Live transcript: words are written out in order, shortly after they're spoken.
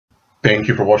Thank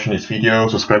you for watching this video.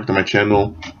 Subscribe to my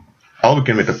channel. I'll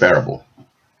begin with a parable.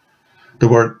 There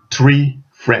were three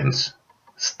friends,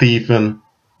 Stephen,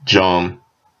 John,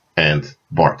 and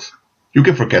Bart. You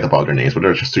can forget about their names, but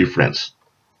they're just three friends.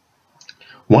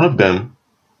 One of them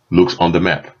looks on the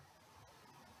map.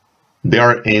 They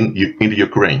are in the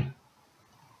Ukraine,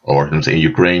 or let me say in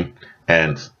Ukraine,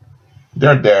 and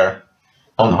they're there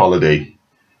on holiday,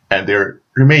 and they're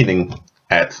remaining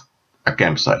at a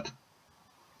campsite.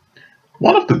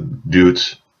 One of the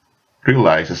dudes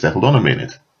realizes that, hold on a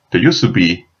minute, there used to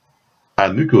be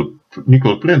a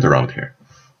nuclear plant around here.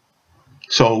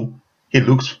 So he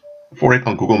looks for it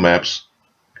on Google Maps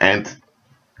and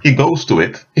he goes to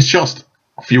it. It's just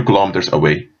a few kilometers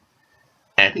away.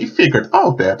 And he figured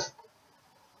out that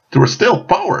there was still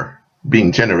power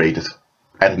being generated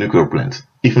at a nuclear plant,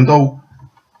 even though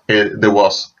there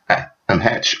was a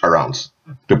hedge around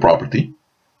the property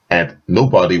and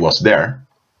nobody was there.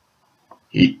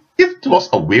 It was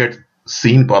a weird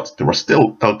scene, but there was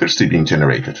still electricity being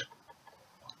generated.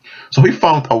 So he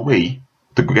found a way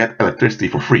to get electricity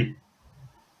for free.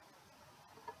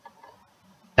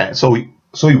 And so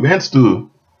he went to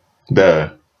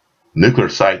the nuclear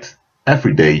site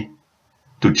every day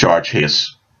to charge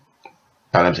his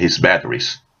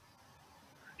batteries.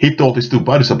 He told his two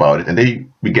buddies about it, and they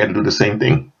began to do the same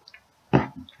thing.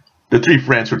 The three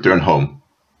friends return home.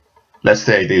 Let's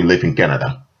say they live in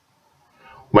Canada.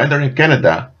 When they're in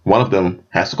Canada, one of them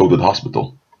has to go to the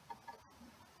hospital.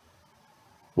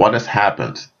 What has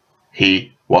happened?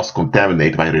 He was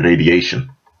contaminated by the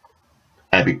radiation.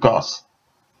 And because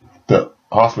the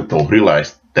hospital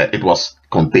realized that it was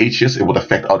contagious, it would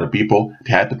affect other people,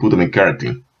 they had to put him in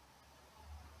quarantine.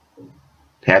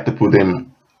 They had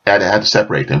to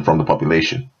separate him from the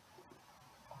population.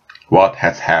 What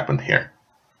has happened here?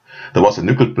 There was a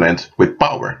nuclear plant with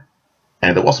power,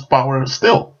 and there was power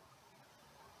still.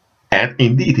 And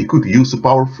indeed, he could use the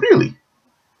power freely,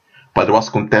 but there was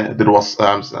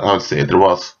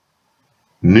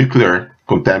nuclear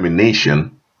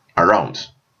contamination around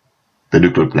the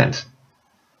nuclear plant.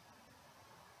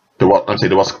 There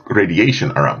was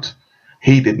radiation around.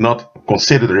 He did not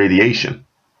consider the radiation.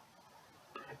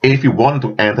 If he wanted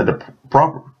to enter the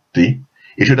property,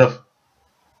 he should have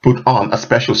put on a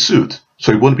special suit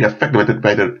so he wouldn't be affected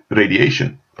by the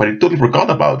radiation. But he totally forgot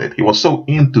about it. He was so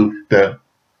into the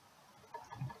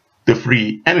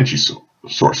free energy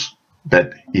source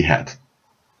that he had.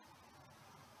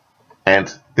 And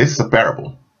this is a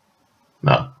parable.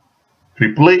 Now,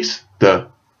 replace the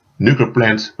nuclear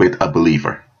plant with a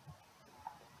believer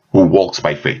who walks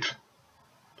by faith.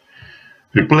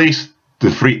 Replace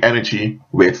the free energy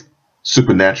with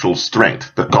supernatural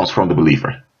strength that comes from the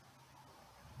believer.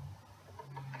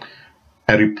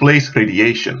 And replace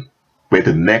radiation with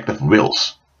the negative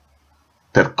wills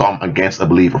that come against a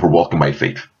believer for walking by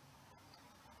faith.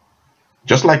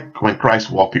 Just like when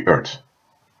Christ walked the earth,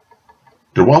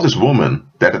 there was this woman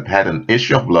that had an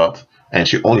issue of blood, and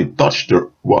she only touched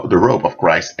the robe of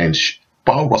Christ, and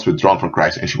power was withdrawn from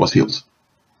Christ, and she was healed.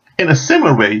 In a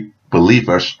similar way,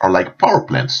 believers are like power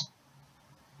plants.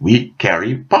 We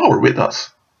carry power with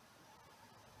us,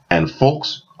 and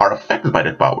folks are affected by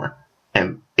that power.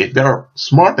 And if they're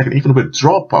smart, they can even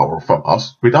withdraw power from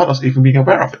us without us even being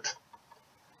aware of it.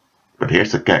 But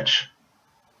here's the catch.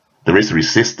 There is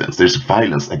resistance, there's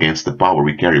violence against the power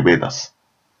we carry with us.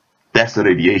 That's the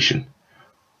radiation.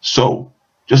 So,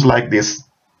 just like these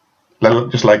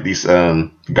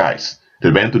guys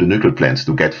that went to the nuclear plants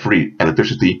to get free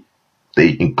electricity,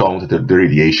 they encountered the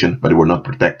radiation, but they were not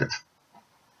protected.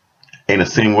 In the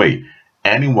same way,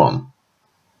 anyone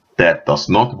that does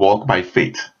not walk by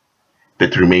faith,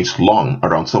 that remains long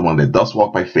around someone that does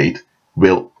walk by faith,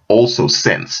 will also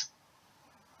sense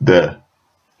the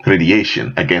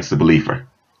radiation against the believer.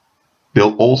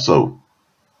 They'll also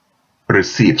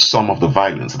receive some of the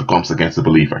violence that comes against the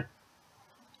believer.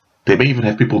 They may even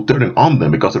have people turning on them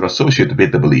because they're associated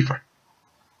with the believer.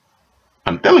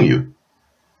 I'm telling you,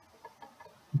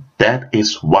 that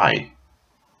is why,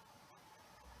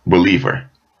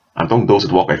 believer, I'm talking those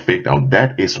that walk by faith now,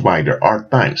 that is why there are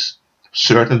times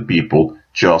certain people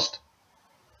just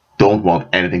don't want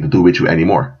anything to do with you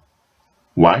anymore.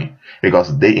 Why?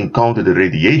 Because they encounter the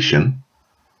radiation,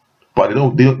 but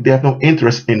they have no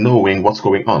interest in knowing what's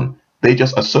going on. They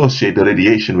just associate the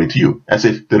radiation with you, as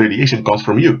if the radiation comes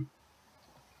from you.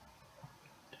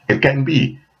 It can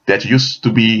be that you used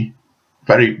to be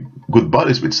very good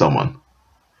buddies with someone,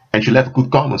 and you left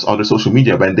good comments on their social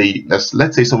media when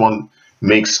let's say someone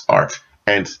makes art,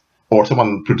 or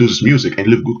someone produces music, and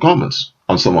you leave good comments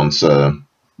on someone's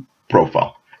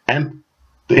profile. And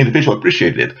the individual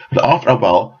appreciated it, but after a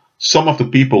while, some of the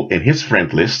people in his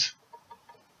friend list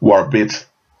who are a bit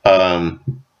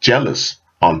jealous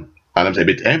on, and I'm a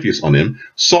bit envious on him,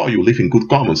 saw you leaving good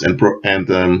comments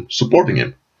and supporting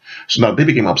him. So now they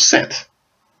became upset.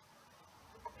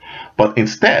 But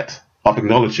instead of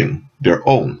acknowledging their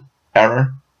own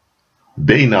error,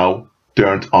 they now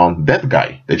turned on that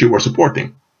guy that you were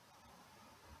supporting.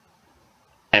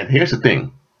 And here's the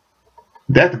thing.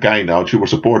 That guy now that you were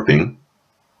supporting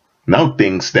now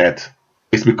thinks that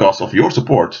it's because of your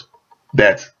support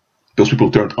that those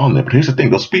people turned on them. But here's the thing.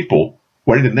 Those people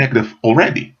were in the negative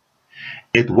already.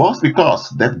 It was because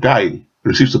that guy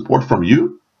received support from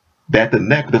you that the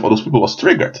negative of those people was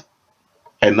triggered.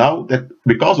 And now that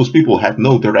because those people had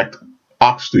no direct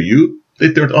access to you,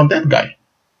 they turned on that guy.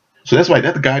 So that's why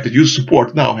that guy that you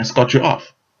support now has cut you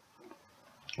off.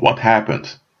 What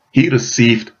happened? He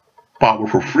received power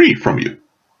for free from you.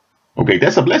 Okay,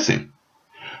 that's a blessing.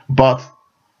 But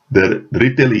the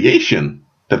retaliation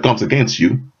that comes against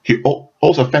you, he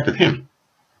also affected him.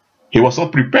 He was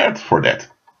not prepared for that.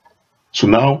 So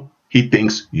now he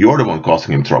thinks you're the one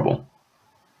causing him trouble.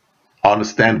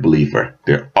 Understand, believer,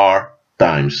 there are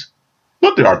times,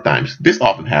 this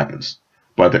often happens,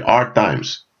 but there are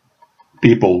times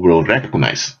people will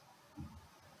recognize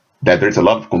that there's a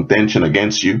lot of contention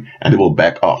against you and they will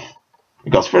back off.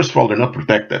 Because first of all, they're not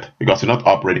protected, because they're not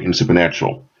operating in the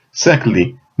supernatural.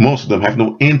 Secondly, most of them have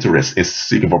no interest in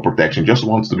seeking for protection, just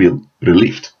want to be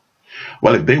relieved.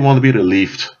 Well, if they want to be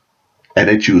relieved and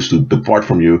they choose to depart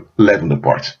from you, let them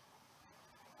depart.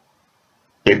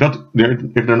 If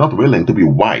they're not willing to be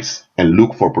wise and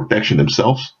look for protection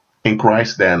themselves in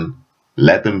Christ, then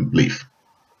let them leave.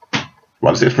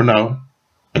 Well, that's it for now.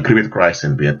 Agree with Christ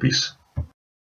and be at peace.